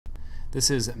This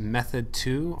is method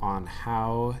 2 on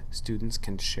how students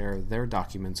can share their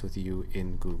documents with you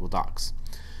in Google Docs.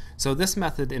 So this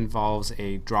method involves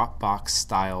a Dropbox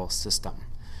style system.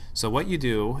 So what you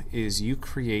do is you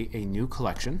create a new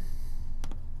collection,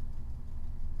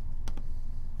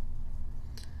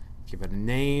 give it a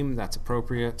name that's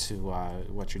appropriate to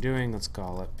what you're doing. Let's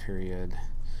call it period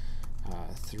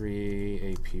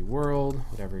 3 AP World,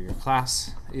 whatever your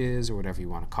class is or whatever you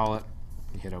want to call it.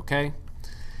 You hit OK.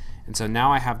 And so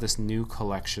now I have this new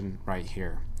collection right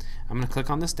here. I'm going to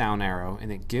click on this down arrow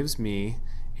and it gives me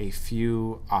a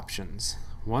few options.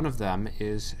 One of them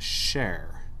is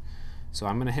share. So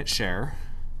I'm going to hit share.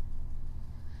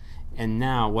 And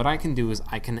now what I can do is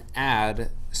I can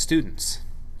add students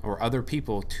or other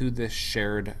people to this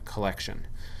shared collection.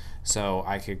 So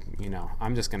I could,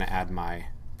 I'm just going to add my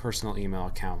personal email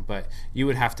account, but you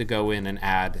would have to go in and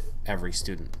add every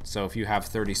student. So if you have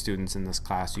 30 students in this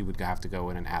class, you would have to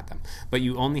go in and add them. But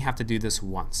you only have to do this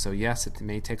once. So yes, it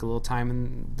may take a little time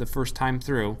in the first time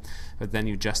through, but then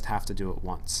you just have to do it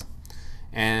once.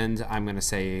 And I'm going to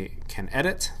say can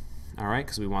edit, all right,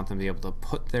 because we want them to be able to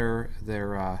put their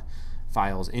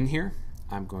files in here.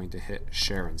 I'm going to hit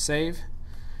share and save.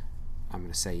 I'm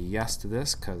going to say yes to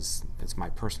this because it's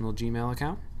my personal Gmail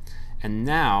account. And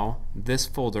now this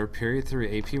folder, period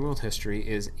 3 AP World History,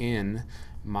 is in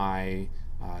my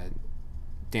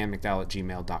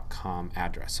danmcdowell@gmail.com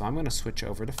address. So I'm going to switch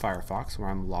over to Firefox where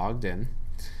I'm logged in.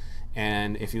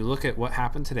 And if you look at what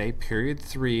happened today, period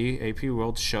 3 AP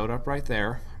World showed up right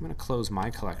there. I'm going to close my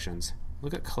collections.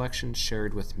 Look at collections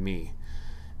shared with me.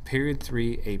 Period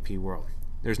 3 AP World.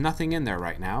 There's nothing in there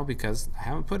right now because I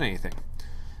haven't put anything.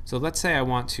 So let's say I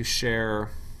want to share,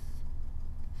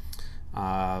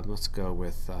 let's go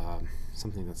with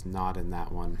something that's not in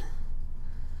that one.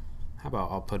 How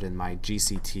about I'll put in my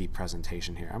GCT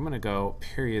presentation here. I'm going to go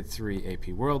period 3 AP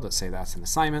World. Let's say that's an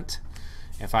assignment.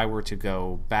 If I were to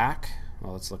go back,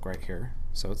 well, let's look right here.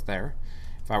 So it's there.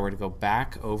 If I were to go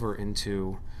back over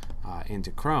into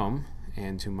Chrome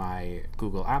and to my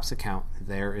Google Apps account,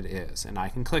 there it is. And I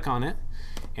can click on it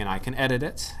and I can edit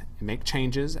it, make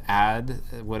changes, add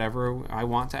whatever I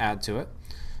want to add to it.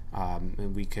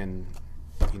 And we can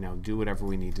do whatever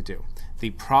we need to do. The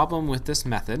problem with this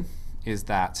method is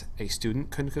that a student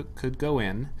could go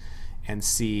in and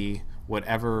see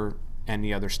whatever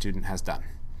any other student has done.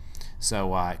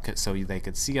 So they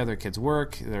could see other kids'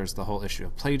 work. There's the whole issue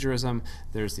of plagiarism.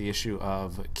 There's the issue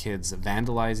of kids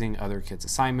vandalizing other kids'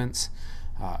 assignments.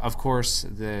 Of course,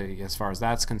 as far as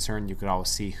that's concerned, you could always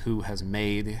see who has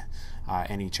made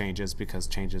any changes because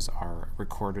changes are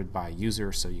recorded by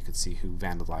user, so you could see who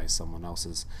vandalized someone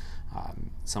else's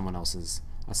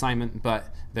assignment. But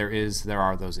there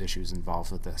are those issues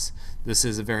involved with this. This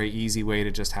is a very easy way to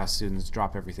just have students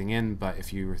drop everything in, but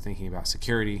if you were thinking about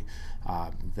security,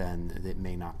 then it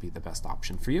may not be the best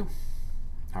option for you.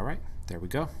 All right, there we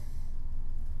go.